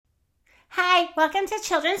Hi, welcome to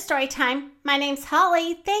Children's Storytime. My name's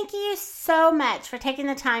Holly. Thank you so much for taking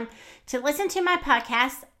the time to listen to my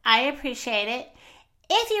podcast. I appreciate it.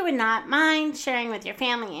 If you would not mind sharing with your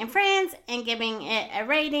family and friends and giving it a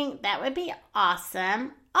rating, that would be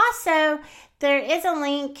awesome. Also, there is a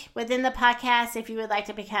link within the podcast if you would like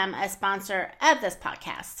to become a sponsor of this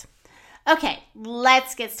podcast. Okay,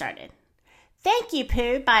 let's get started. Thank You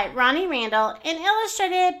Pooh by Ronnie Randall and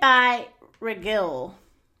illustrated by Regul.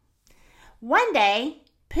 One day,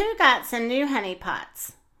 Pooh got some new honey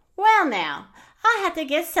pots. Well now, I'll have to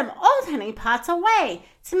get some old honey pots away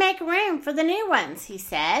to make room for the new ones, he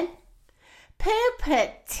said. Pooh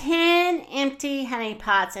put 10 empty honey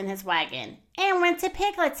pots in his wagon and went to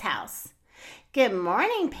Piglet's house. Good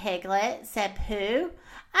morning, Piglet, said Pooh.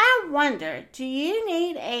 I wonder, do you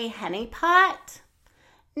need a honey pot?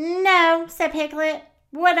 No, said Piglet.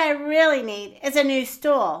 What I really need is a new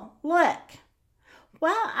stool. Look.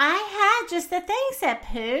 Well, I had just the thing, said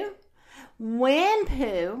Pooh. When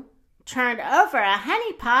Pooh turned over a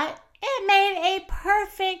honey pot, it made a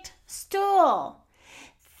perfect stool.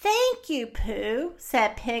 Thank you, Pooh,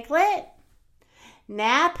 said Piglet.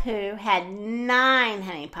 Now Pooh had 9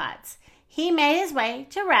 honey pots. He made his way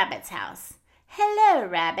to Rabbit's house. Hello,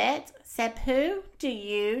 Rabbit, said Pooh. Do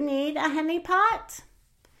you need a honey pot?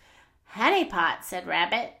 Honey pot, said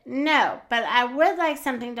Rabbit. No, but I would like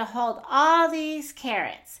something to hold all these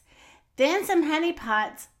carrots. Then some honey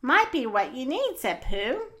pots might be what you need, said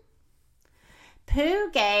Pooh.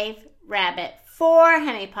 Pooh gave Rabbit 4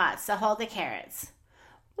 honey pots to hold the carrots.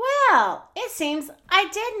 Well, it seems I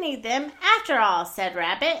did need them after all, said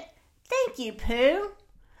Rabbit. Thank you, Pooh.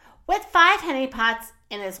 With 5 honey pots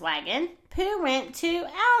in his wagon, Pooh went to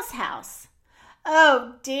Owl's house.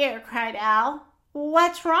 Oh dear, cried Owl.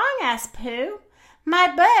 What's wrong? asked Pooh.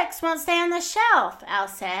 My books won't stay on the shelf, Owl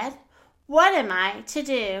said. What am I to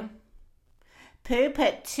do? Pooh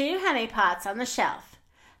put 2 honey pots on the shelf.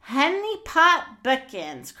 Honey pot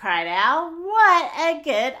bookends, cried Owl. What a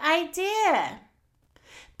good idea.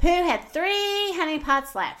 Pooh had 3 honey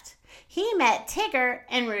pots left. He met Tigger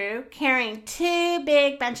and Roo carrying 2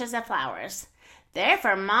 big bunches of flowers. They're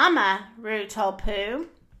for Mama, Roo told Pooh.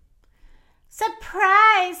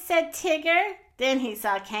 Surprise, said Tigger. Then he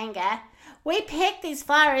saw Kanga. We picked these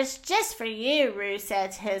flowers just for you, Roo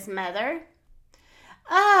said to his mother.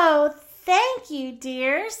 Oh, thank you,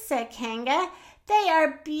 dears, said Kanga. They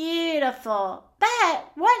are beautiful.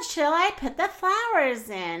 But what shall I put the flowers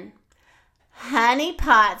in? Honey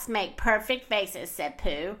pots make perfect vases, said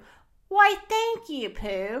Pooh. Why, thank you,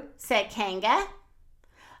 Pooh, said Kanga.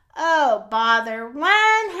 Oh, bother, 1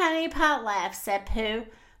 honey pot left, said Pooh.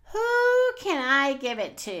 Who can I give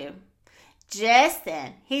it to? Just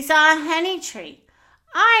then, he saw a honey tree.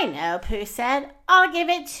 I know, Pooh said. I'll give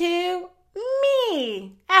it to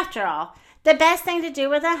me. After all, the best thing to do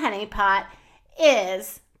with a honey pot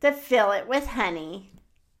is to fill it with honey.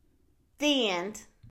 The end.